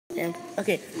And,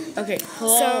 okay.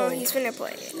 Hello. So he's gonna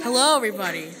play it. Hello,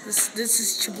 everybody. This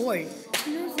is your boy.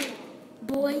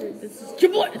 Boy, This is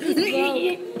your boy.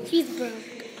 he's broke.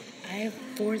 I have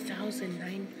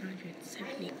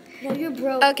 4,970. No, you're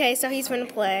broke. Okay, so he's gonna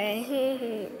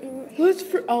play. Who's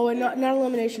for? Oh, and not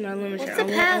elimination. Not elimination. What's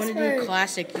the I want to do password?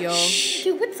 classic, yo.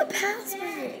 Dude, what's the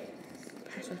password?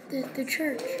 The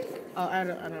church. Oh, I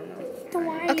don't know. Then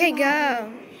why? Okay,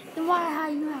 go. Then why? How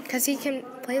you have? Cause he can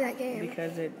play that game.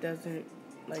 Because it doesn't,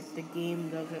 like, the game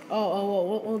doesn't.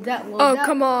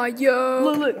 Come on,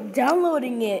 yo. Look,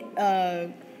 downloading it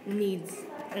needs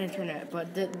internet,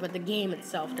 but the game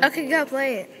itself doesn't. Okay, go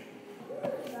play it.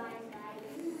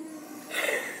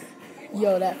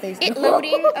 Yo, that face. It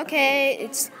loading. Okay,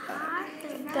 it's.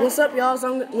 What's up, y'all?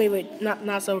 So wait,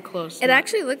 not so close. It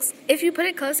actually looks. If you put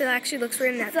it close, it actually looks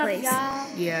weird in that What's up, place. y'all?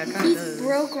 Yeah, it kind of He's does.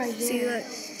 broke right See, here. look.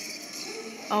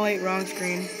 Oh wait, wrong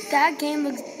screen. That game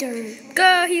looks dirty.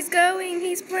 Go. He's going.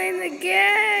 He's playing the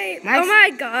game. Nice. Oh my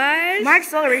gosh. My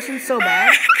acceleration's so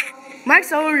bad. My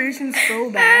acceleration's so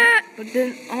bad. But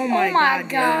then, oh my my god. Oh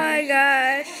dude. my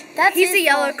gosh. That's He's his a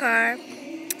yellow fault. car.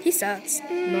 He sucks.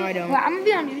 No, I don't. Well, I'm gonna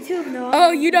be on YouTube. No.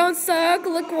 Oh, you don't suck.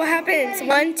 Look what happens.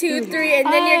 1, 2, 3, and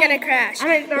then you're gonna crash.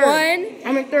 I'm in third. 1,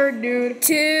 I'm in third, dude.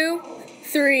 2,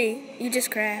 3. You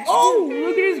just crashed. Oh, look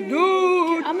at this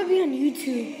dude. I'm gonna be on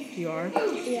YouTube. You are?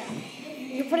 Yeah.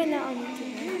 You're putting that on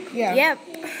YouTube. Right? Yeah. Yep.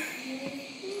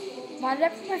 Why did I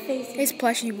put my face? It's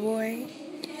plushy boy.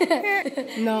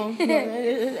 No,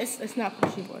 it's not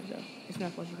Plushy Boy though. It's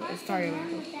not Plushy Boy. It's Tario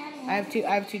Michael. I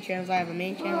have two channels. I have a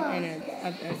main channel and a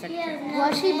second channel.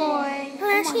 Plushy boy.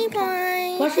 Plushy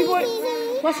boy. Plushy Boy.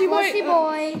 Plushy Boy. Plushy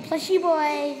boy. Plushy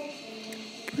boy.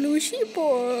 Plushy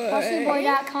boy.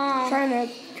 Plushyboy.com. Trying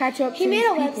to catch up. He to made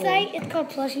a these people. website. It's called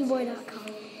plushyboy.com.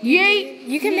 Yay!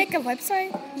 You can make a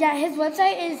website? Yeah, his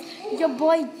website is your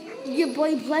boy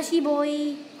plushy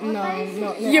boy.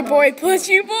 No. Your boy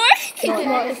plushy boy? No,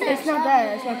 it's not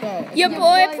that. It's not that. Your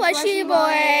boy plushy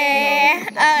boy.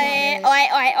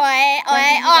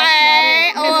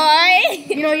 Oi.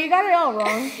 You know, you got it all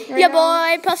wrong. Right Your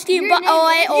now. boy plushy boy.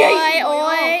 Oi.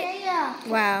 Yeah.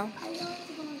 Wow.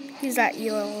 He's that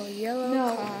yellow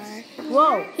car.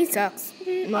 Whoa. He sucks.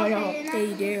 No, I don't. Yeah,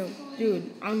 you do.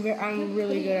 Dude, I'm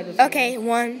really good at this. Okay,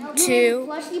 1, 2,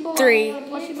 Plushy boy. 3.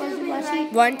 Plushy.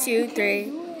 1, 2, 3.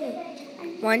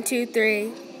 1, 2,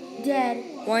 3. Dead.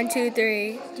 1, 2,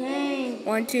 3. Dang.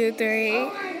 1, 2, 3.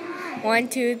 1,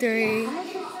 2, 3.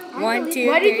 1, 2, 3.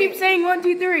 Why do you keep saying 1,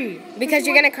 2, 3? Because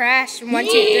you're gonna crash. 1,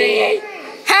 2, 3.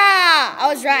 Ha! I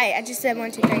was right. I just said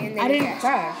 1, 2, 3, and then I you didn't crashed.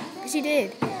 crash. Yes, you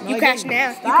did. No, You I crashed didn't. now.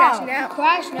 You Stop. crashed now.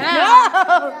 Crash now.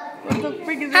 No! What the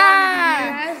freak is wrong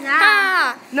Ha! with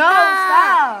Ha! you? No,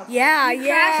 stop! Yeah.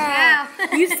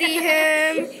 You see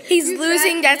him? He's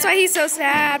losing. That's why he's so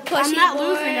sad. Plushy I'm not boy.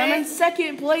 losing. I'm in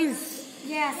second place.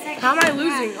 Yeah, second. How am I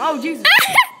losing? Oh, Jesus.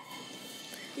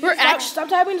 We're actually. Stop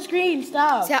typing the screen.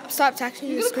 Stop. Stop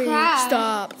touching the screen. crash.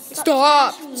 Stop.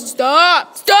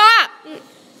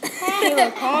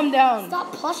 Taylor, calm down.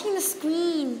 Stop plushing the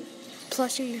screen.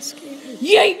 Plushing the screen.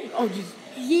 Yay! Oh, Jesus.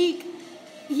 Yeek.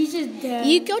 He's just dead.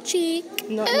 Yeet your cheek.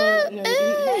 No.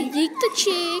 Yeet the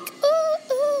cheek.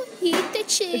 Yeet the If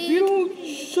cheek. you don't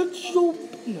shut your...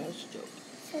 No, it's a joke.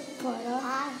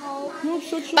 No,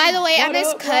 shut your... By the way, I'm butt his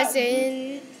up.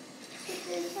 cousin.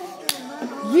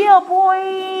 Yeah,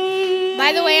 boy!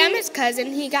 By the way, I'm his cousin.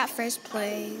 He got first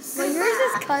place. But yours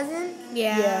is cousin?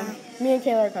 Yeah. Me and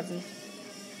Taylor are cousins.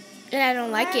 And I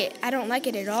don't like it. I don't like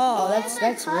it at all. Oh,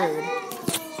 that's rude.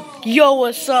 Yo,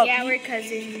 what's up? Yeah, we're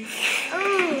cousins.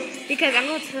 Because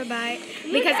Uncle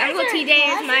TJ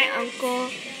is my uncle.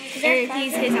 And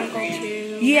he's his uncle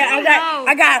too. Yeah,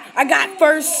 I got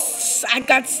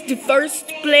the first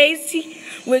place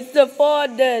with the 4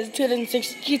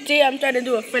 2060. I'm trying to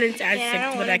do a friend Yeah, I tag,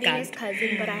 don't but want I to be his can't.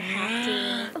 cousin, but I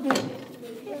have to.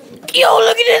 Yo,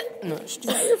 look at it. No, Is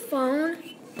that your phone?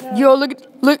 yo, look.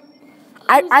 Look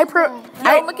at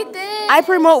this. I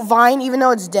promote Vine even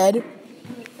though it's dead.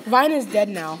 Vine is dead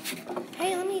now.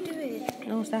 Hey, let me do it.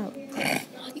 No, stop.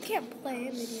 You can't play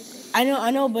it. I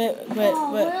know, but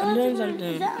I'm doing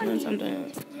something. I'm doing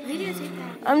something. Video tape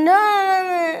that. I'm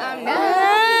done. I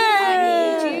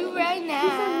need you right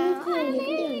now.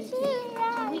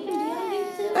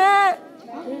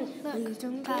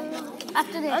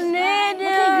 After this. I need you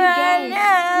right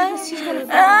now. She's gonna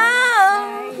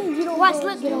watch,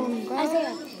 look.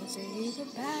 Isaiah.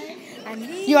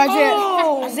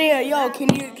 Yo, Isaiah, yo,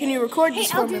 can you record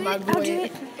this for me, my boy?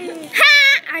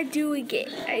 Ha! I do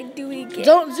it.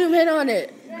 Don't zoom in on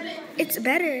it. It's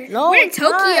better. No, we're in it's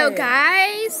Tokyo, not.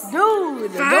 guys. Dude,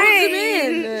 Fine. don't zoom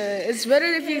in. It's better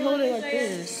if you hold it like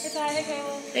this.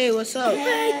 Hey, what's up? Oh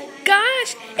my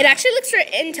gosh. It actually looks we're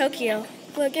in Tokyo.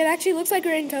 Look, it actually looks like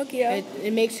we're in Tokyo.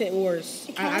 It makes it worse.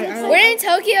 We're in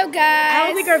Tokyo, guys. I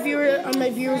don't think my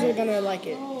viewers are gonna like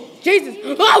it. Jesus!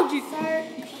 Oh, Jesus!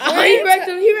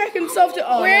 He wrecked himself to.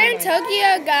 Oh, we're in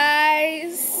Tokyo,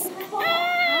 guys.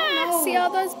 See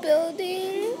all those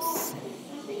buildings?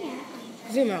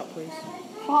 Zoom out, please.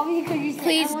 Probably because you said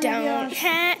Please I wanna be on-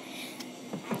 don't.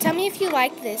 Tell me if you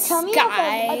like this, Tell me,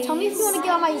 guys. tell me if you want to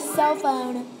get on my cell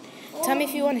phone. Tell me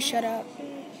if you want to shut up.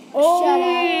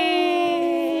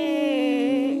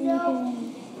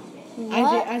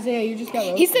 Isaiah, you just got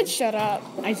roasted. He said shut up.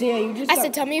 Isaiah, you just. I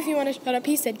said tell me if you want to shut up.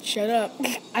 He said shut up.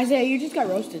 Isaiah, you just got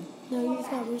roasted. No, you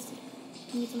just got roasted.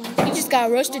 You just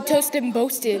got roasted, toasted, and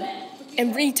boasted,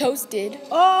 and re-toasted.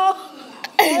 Oh.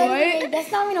 What?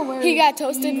 That's not even a word. He got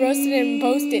toasted, roasted, and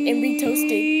boasted, and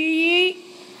re-toasted.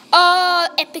 Oh,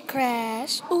 epic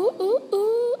crash. Ooh, ooh,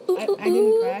 ooh, ooh, I ooh, didn't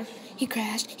ooh. crash. He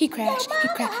crashed. He crashed. He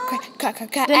crashed.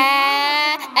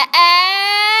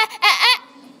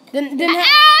 Then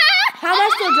how am I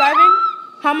still driving?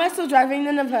 How am I still driving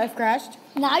then if I've crashed?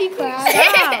 Now you cry.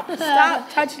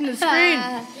 Stop touching the screen.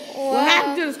 What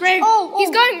happened to the screen? Oh, He's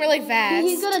going really fast.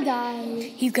 He's gonna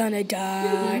die. He's gonna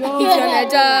die. No. He's gonna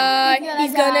die.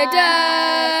 He's gonna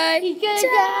die. He's gonna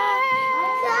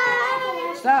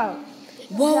die. Stop.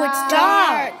 Whoa, it's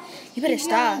dark. You better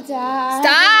stop. Die.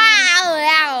 Stop.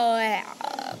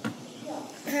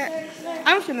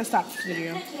 I'm just gonna stop this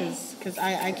video because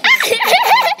I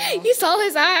can't. You saw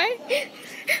his eye.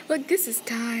 Look, this is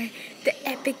Ty, the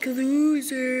epic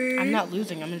loser. I'm not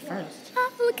losing. I'm in first.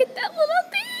 Oh, look at that little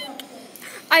thing.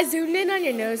 I zoomed in on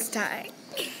your nose, Ty.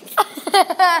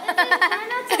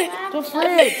 Go for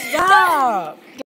it. Stop.